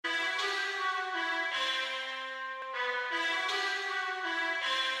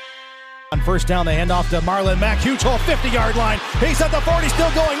on first down. They hand off to Marlon Mack. Huge hole, 50-yard line. He's at the 40,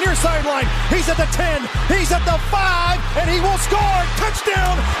 still going near sideline. He's at the 10. He's at the 5, and he will score.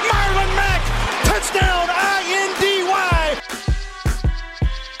 Touchdown, Marlon Mack. Touchdown, I-N-D-Y.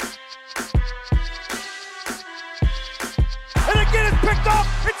 And again, it's picked off.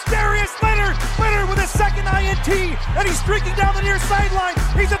 It's Darius Leonard. Leonard with a second INT, and he's streaking down the near sideline.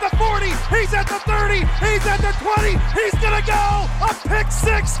 He's at the 40. He's at the 30. He's at the 20. He's going to go. A pick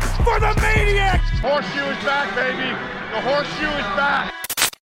six for the Maniac. Horseshoe is back, baby. The horseshoe is back.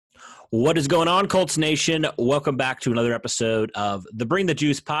 What is going on, Colts Nation? Welcome back to another episode of the Bring the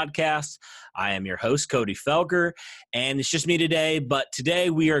Juice podcast. I am your host, Cody Felger, and it's just me today. But today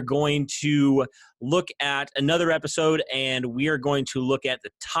we are going to look at another episode, and we are going to look at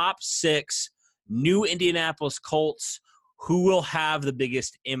the top 6 new Indianapolis Colts who will have the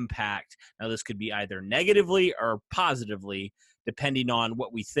biggest impact. Now, this could be either negatively or positively, depending on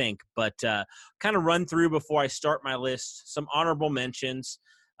what we think. But kind of run through before I start my list some honorable mentions.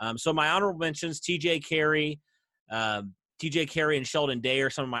 So my honorable mentions, TJ Carrie and Sheldon Day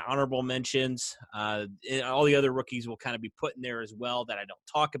are some of my honorable mentions. All the other rookies will kind of be put in there as well that I don't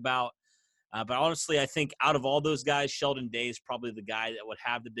talk about. But honestly, I think out of all those guys, Sheldon Day is probably the guy that would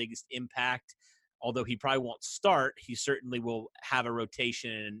have the biggest impact. Although he probably won't start, he certainly will have a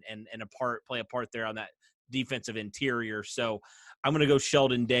rotation and play a part there on that defensive interior. So I'm going to go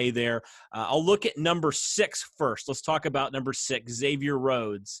Sheldon Day there. I'll look at number 6 first. Let's talk about number 6, Xavier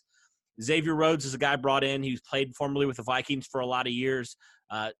Rhodes. Xavier Rhodes is a guy brought in. He's played formerly with the Vikings for a lot of years.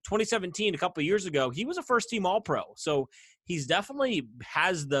 2017, a couple of years ago, he was a first-team All-Pro. So he's definitely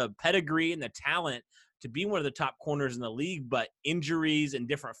has the pedigree and the talent to be one of the top corners in the league, but injuries and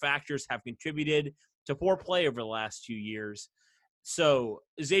different factors have contributed to poor play over the last 2 years. So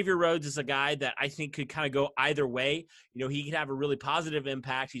Xavier Rhodes is a guy that I think could kind of go either way. You know, he could have a really positive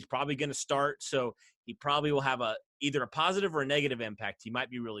impact. He's probably going to start, so he probably will have either a positive or a negative impact. He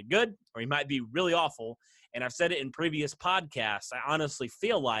might be really good or he might be really awful. And I've said it in previous podcasts. I honestly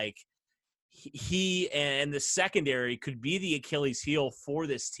feel like he and the secondary could be the Achilles heel for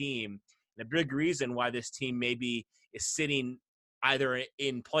this team. And a big reason why this team maybe is sitting either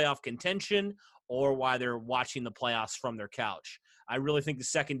in playoff contention or why they're watching the playoffs from their couch. I really think the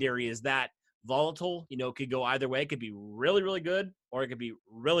secondary is that volatile. You know, it could go either way. It could be really, really good or it could be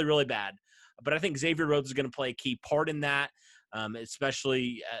really, really bad. But I think Xavier Rhodes is going to play a key part in that,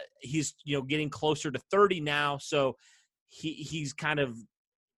 especially he's, getting closer to 30 now. So he's kind of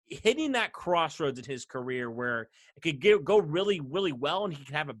hitting that crossroads in his career where it could go really, really well and he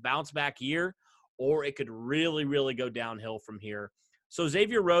could have a bounce back year, or it could really, really go downhill from here. So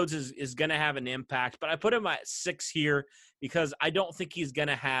Xavier Rhodes is going to have an impact, but I put him at 6 here because I don't think he's going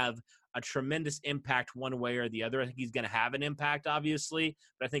to have a tremendous impact one way or the other. I think he's going to have an impact, obviously,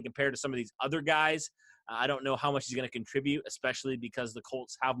 but I think compared to some of these other guys, I don't know how much he's going to contribute, especially because the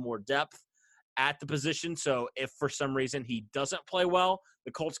Colts have more depth at the position. So if for some reason he doesn't play well,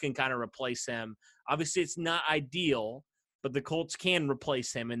 the Colts can kind of replace him. Obviously, it's not ideal, but the Colts can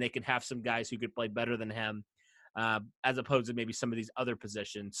replace him, and they can have some guys who could play better than him, as opposed to maybe some of these other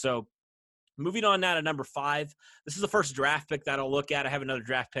positions. So moving on now to number 5. This is the first draft pick that I'll look at. I have another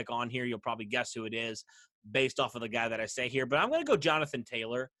draft pick on here. You'll probably guess who it is based off of the guy that I say here. But I'm going to go Jonathan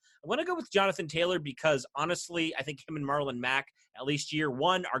Taylor. I'm going to go with Jonathan Taylor because, honestly, I think him and Marlon Mack, at least year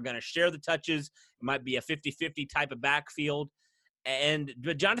one, are going to share the touches. It might be a 50-50 type of backfield.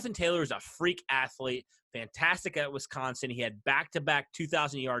 But Jonathan Taylor is a freak athlete, fantastic at Wisconsin. He had back-to-back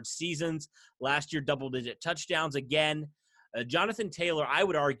 2,000-yard seasons. Last year, double-digit touchdowns again. Jonathan Taylor, I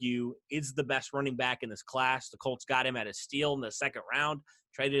would argue, is the best running back in this class. The Colts got him at a steal in the second round,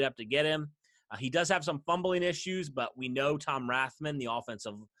 traded up to get him. He does have some fumbling issues, but we know Tom Rathman, the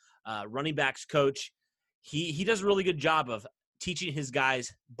offensive running backs coach, he does a really good job of teaching his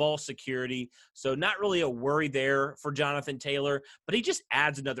guys ball security. So not really a worry there for Jonathan Taylor, but he just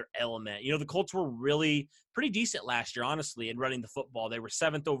adds another element. The Colts were really pretty decent last year, honestly, in running the football. They were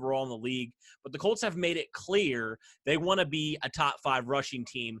 7th overall in the league, but the Colts have made it clear they want to be a top 5 rushing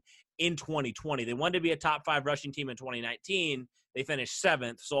team in 2020. They wanted to be a top 5 rushing team in 2019. They finished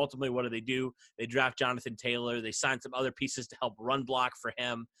 7th. So ultimately, what do? They draft Jonathan Taylor. They sign some other pieces to help run block for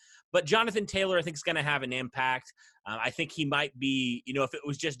him. But Jonathan Taylor, I think, is going to have an impact. I think he might be, if it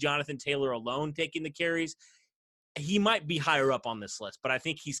was just Jonathan Taylor alone taking the carries, he might be higher up on this list. But I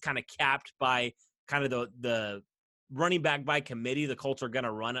think he's kind of capped by kind of the running back by committee the Colts are going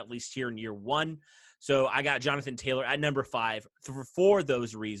to run, at least here in year one. So I got Jonathan Taylor at number 5 for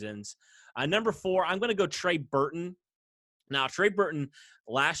those reasons. Number 4, I'm going to go Trey Burton. Now, Trey Burton,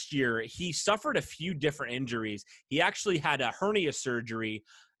 last year, he suffered a few different injuries. He actually had a hernia surgery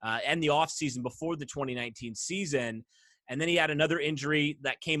and the offseason before the 2019 season. And then he had another injury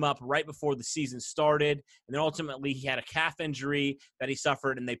that came up right before the season started. And then ultimately he had a calf injury that he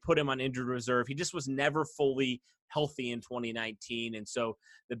suffered, and they put him on injured reserve. He just was never fully healthy in 2019. And so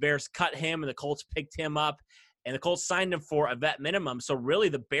the Bears cut him, and the Colts picked him up, and the Colts signed him for a vet minimum. So really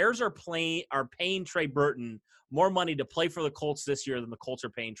the Bears are paying Trey Burton more money to play for the Colts this year than the Colts are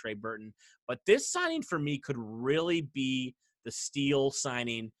paying Trey Burton. But this signing for me could really be the steal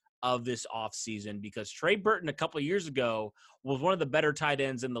signing of this offseason, because Trey Burton a couple of years ago was one of the better tight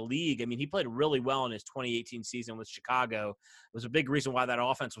ends in the league. I mean, he played really well in his 2018 season with Chicago. It was a big reason why that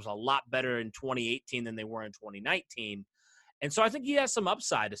offense was a lot better in 2018 than they were in 2019. And so I think he has some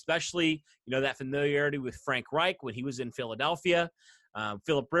upside, especially, that familiarity with Frank Reich when he was in Philadelphia.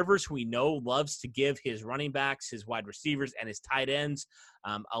 Phillip Rivers, who we know loves to give his running backs, his wide receivers, and his tight ends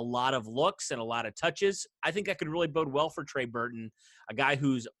a lot of looks and a lot of touches. I think that could really bode well for Trey Burton, a guy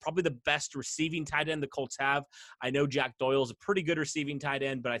who's probably the best receiving tight end the Colts have. I know Jack Doyle is a pretty good receiving tight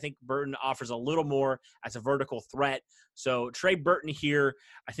end, but I think Burton offers a little more as a vertical threat. So Trey Burton here,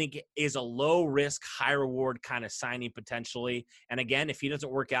 I think, is a low-risk, high-reward kind of signing potentially. And again, if he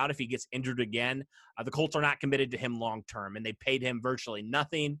doesn't work out, if he gets injured again, the Colts are not committed to him long-term, and they paid him virtually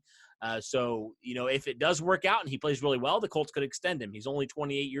nothing. So, if it does work out and he plays really well, the Colts could extend him. He's only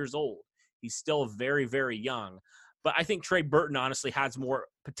 28 years old. He's still very, very young. But I think Trey Burton honestly has more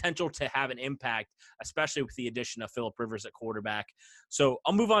potential to have an impact, especially with the addition of Phillip Rivers at quarterback. So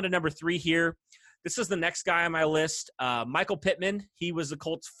I'll move on to number 3 here. This is the next guy on my list, Michael Pittman. He was the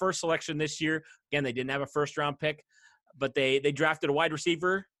Colts' first selection this year. Again, they didn't have a first-round pick, but they drafted a wide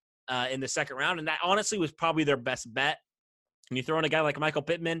receiver in the second round, and that honestly was probably their best bet. And you throw in a guy like Michael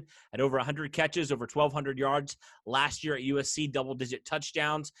Pittman at over 100 catches, over 1,200 yards last year at USC, double-digit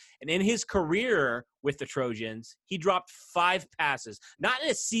touchdowns. And in his career with the Trojans, he dropped 5 passes. Not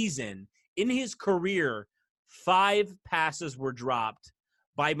in a season. In his career, 5 passes were dropped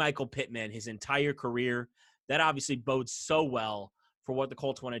by Michael Pittman his entire career. That obviously bodes so well for what the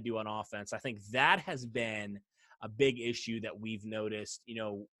Colts want to do on offense. I think that has been a big issue that we've noticed,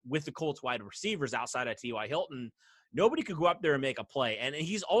 with the Colts wide receivers outside of T.Y. Hilton. Nobody could go up there and make a play. And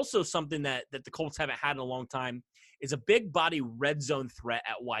he's also something that the Colts haven't had in a long time, is a big body red zone threat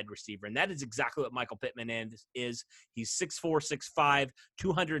at wide receiver. And that is exactly what Michael Pittman is. He's 6'4", 6'5",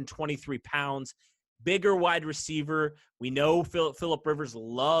 223 pounds, bigger wide receiver. We know Phillip Rivers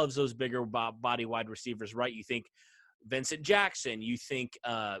loves those bigger body wide receivers, right? You think Vincent Jackson, you think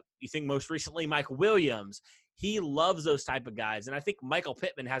most recently Mike Williams. He loves those type of guys. And I think Michael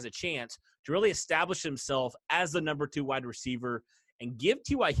Pittman has a chance to really establish himself as the number 2 wide receiver and give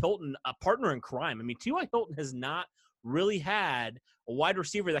T.Y. Hilton a partner in crime. I mean, T.Y. Hilton has not really had a wide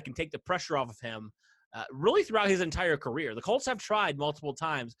receiver that can take the pressure off of him really throughout his entire career. The Colts have tried multiple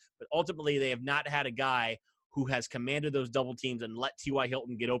times, but ultimately they have not had a guy who has commanded those double teams and let T.Y.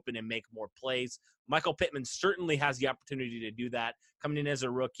 Hilton get open and make more plays. Michael Pittman certainly has the opportunity to do that. Coming in as a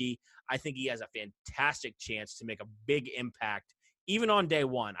rookie, I think he has a fantastic chance to make a big impact, even on day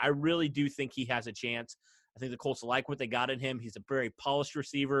one. I really do think he has a chance. I think the Colts like what they got in him. He's a very polished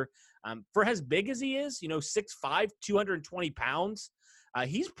receiver. For as big as he is, 6'5", 220 pounds,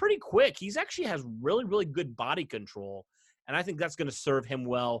 he's pretty quick. He's actually has really, really good body control, and I think that's going to serve him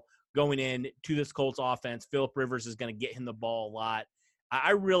well going in to this Colts offense. Phillip Rivers is going to get him the ball a lot.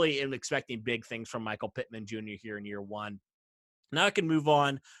 I really am expecting big things from Michael Pittman Jr. here in year 1. Now I can move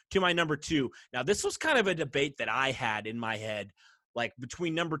on to my number 2. Now, this was kind of a debate that I had in my head, like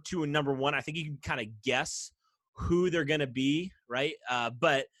between number 2 and number 1. I think you can kind of guess who they're going to be, right?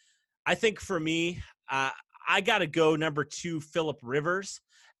 But I think for me, I got to go number 2, Phillip Rivers.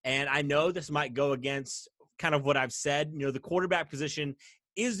 And I know this might go against kind of what I've said. The quarterback position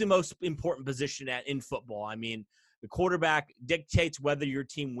is the most important position in football. I mean, the quarterback dictates whether your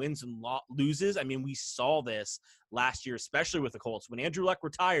team wins and loses. I mean, we saw this last year, especially with the Colts. When Andrew Luck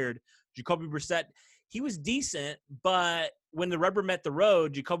retired, Jacoby Brissett, he was decent, but when the rubber met the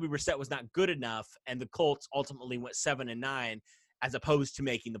road, Jacoby Brissett was not good enough, and the Colts ultimately went 7-9 as opposed to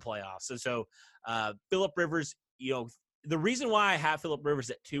making the playoffs. So Phillip Rivers, the reason why I have Phillip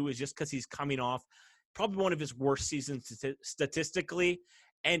Rivers at 2 is just because he's coming off probably one of his worst seasons statistically.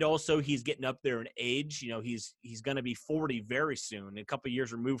 And also he's getting up there in age. He's going to be 40 very soon, a couple of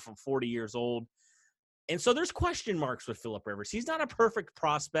years removed from 40 years old. And so there's question marks with Phillip Rivers. He's not a perfect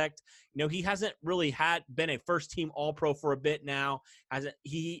prospect. He hasn't really been a first-team All-Pro for a bit now.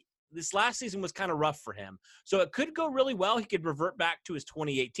 This last season was kind of rough for him. So it could go really well. He could revert back to his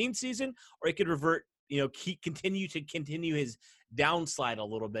 2018 season, or he could continue his downslide a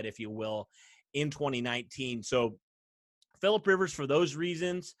little bit, if you will, in 2019. So Phillip Rivers, for those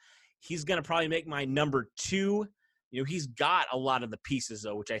reasons, he's going to probably make my number 2. He's got a lot of the pieces,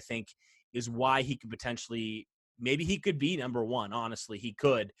 though, which I think is why he could potentially – maybe he could be number 1, honestly. He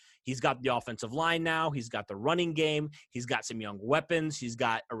could. He's got the offensive line now. He's got the running game. He's got some young weapons. He's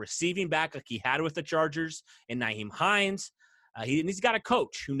got a receiving back like he had with the Chargers and Nyheim Hines. And he's got a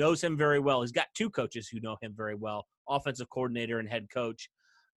coach who knows him very well. He's got 2 coaches who know him very well, offensive coordinator and head coach.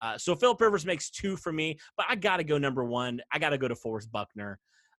 So Phillip Rivers makes 2 for me, but I got to go number 1. I got to go to DeForest Buckner.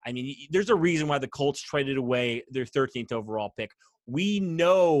 I mean, there's a reason why the Colts traded away their 13th overall pick. We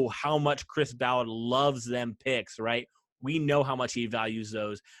know how much Chris Ballard loves them picks, right? We know how much he values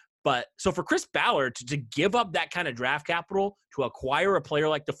those. But so for Chris Ballard to give up that kind of draft capital to acquire a player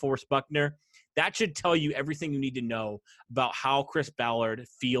like DeForest Buckner, that should tell you everything you need to know about how Chris Ballard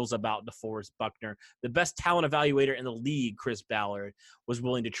feels about DeForest Buckner. The best talent evaluator in the league, Chris Ballard, was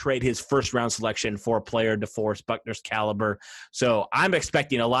willing to trade his first-round selection for a player DeForest Buckner's caliber. So I'm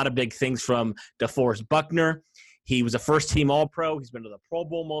expecting a lot of big things from DeForest Buckner. He was a first-team All-Pro. He's been to the Pro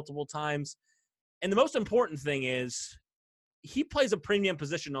Bowl multiple times. And the most important thing is he plays a premium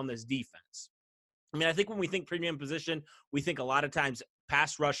position on this defense. I mean, I think when we think premium position, we think a lot of times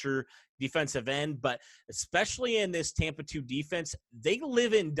pass rusher, defensive end, but especially in this Tampa 2 defense, they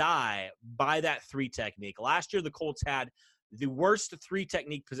live and die by that 3 technique. Last year, the Colts had the worst 3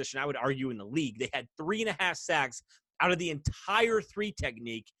 technique position, I would argue, in the league. They had 3.5 sacks out of the entire 3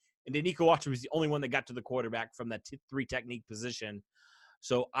 technique, and Danico Autry was the only one that got to the quarterback from that 3 technique position.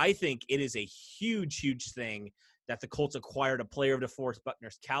 So I think it is a huge, huge thing that the Colts acquired a player of DeForest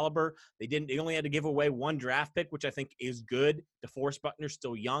Buckner's caliber. They only had to give away 1 draft pick, which I think is good. DeForest Buckner's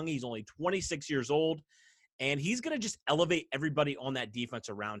still young. He's only 26 years old, and he's going to just elevate everybody on that defense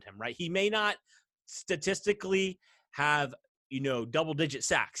around him, right? He may not statistically have, double-digit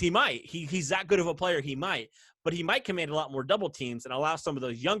sacks. He might. He's that good of a player. He might. But he might command a lot more double teams and allow some of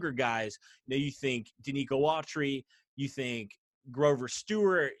those younger guys, you think Danico Autry, you think Grover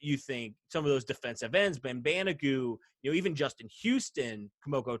Stewart, you think some of those defensive ends, Ben Banogu, even Justin Houston,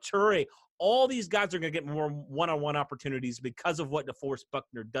 Kemoko Turay, all these guys are going to get more one-on-one opportunities because of what DeForest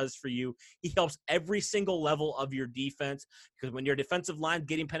Buckner does for you. He helps every single level of your defense because when your defensive line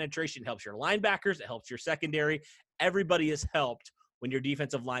getting penetration, it helps your linebackers, it helps your secondary. Everybody is helped when your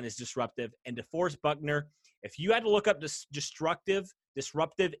defensive line is disruptive. And DeForest Buckner, if you had to look up this disruptive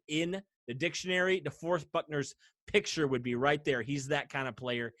in the dictionary, DeForest Buckner's picture would be right there. He's that kind of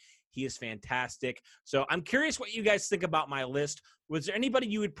player. He is fantastic. So I'm curious what you guys think about my list. Was there anybody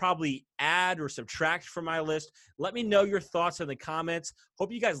you would probably add or subtract from my list? Let me know your thoughts in the comments.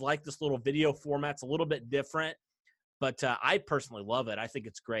 Hope you guys like this little video format. It's a little bit different, but I personally love it. I think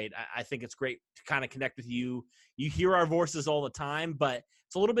it's great. I think it's great to kind of connect with you. You hear our voices all the time, but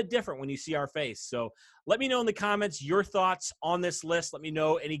it's a little bit different when you see our face. So let me know in the comments your thoughts on this list. Let me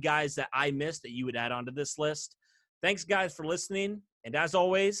know any guys that I missed that you would add onto this list. Thanks, guys, for listening. And as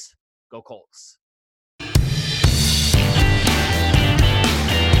always, go Colts.